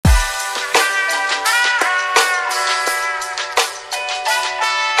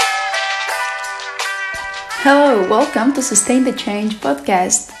Hello, welcome to Sustain the Change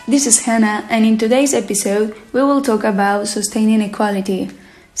podcast. This is Hannah, and in today's episode, we will talk about sustaining equality.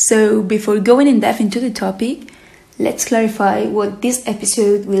 So, before going in depth into the topic, let's clarify what this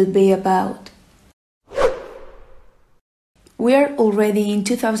episode will be about. We are already in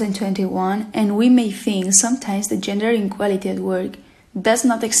 2021, and we may think sometimes that gender inequality at work does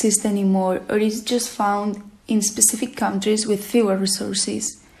not exist anymore or is just found in specific countries with fewer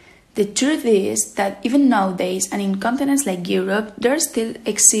resources. The truth is that even nowadays and in continents like Europe, there still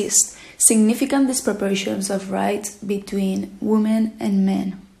exist significant disproportions of rights between women and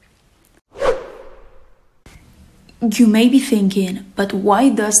men. You may be thinking, but why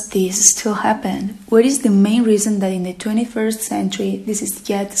does this still happen? What is the main reason that in the 21st century this is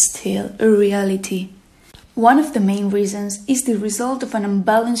yet still a reality? One of the main reasons is the result of an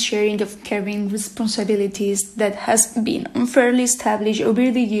unbalanced sharing of caring responsibilities that has been unfairly established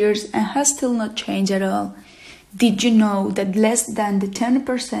over the years and has still not changed at all. Did you know that less than the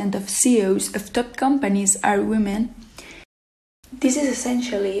 10% of CEOs of top companies are women? This is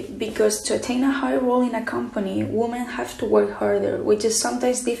essentially because to attain a high role in a company, women have to work harder, which is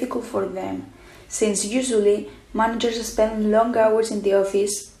sometimes difficult for them, since usually managers spend long hours in the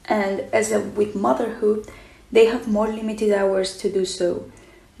office and, as with motherhood, they have more limited hours to do so,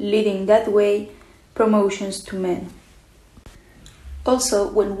 leading that way promotions to men. Also,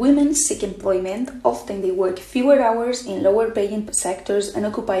 when women seek employment, often they work fewer hours in lower paying sectors and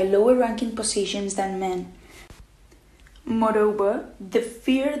occupy lower ranking positions than men. Moreover, the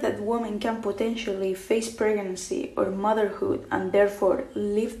fear that women can potentially face pregnancy or motherhood and therefore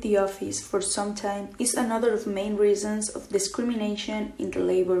leave the office for some time is another of the main reasons of discrimination in the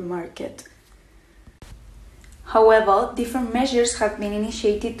labor market. However, different measures have been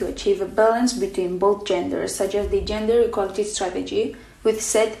initiated to achieve a balance between both genders, such as the Gender Equality Strategy, with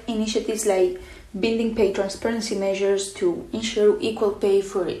set initiatives like binding pay transparency measures to ensure equal pay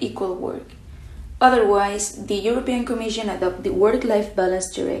for equal work. Otherwise, the European Commission adopted the Work-Life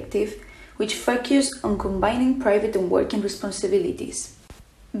Balance Directive, which focuses on combining private and working responsibilities.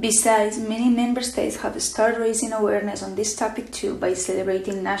 Besides, many member states have started raising awareness on this topic too by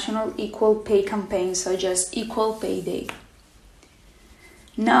celebrating national equal pay campaigns such as Equal Pay Day.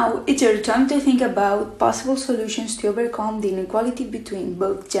 Now, it's your time to think about possible solutions to overcome the inequality between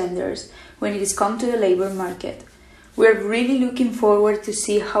both genders when it is come to the labor market. We're really looking forward to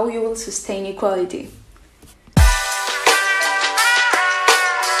see how you will sustain equality.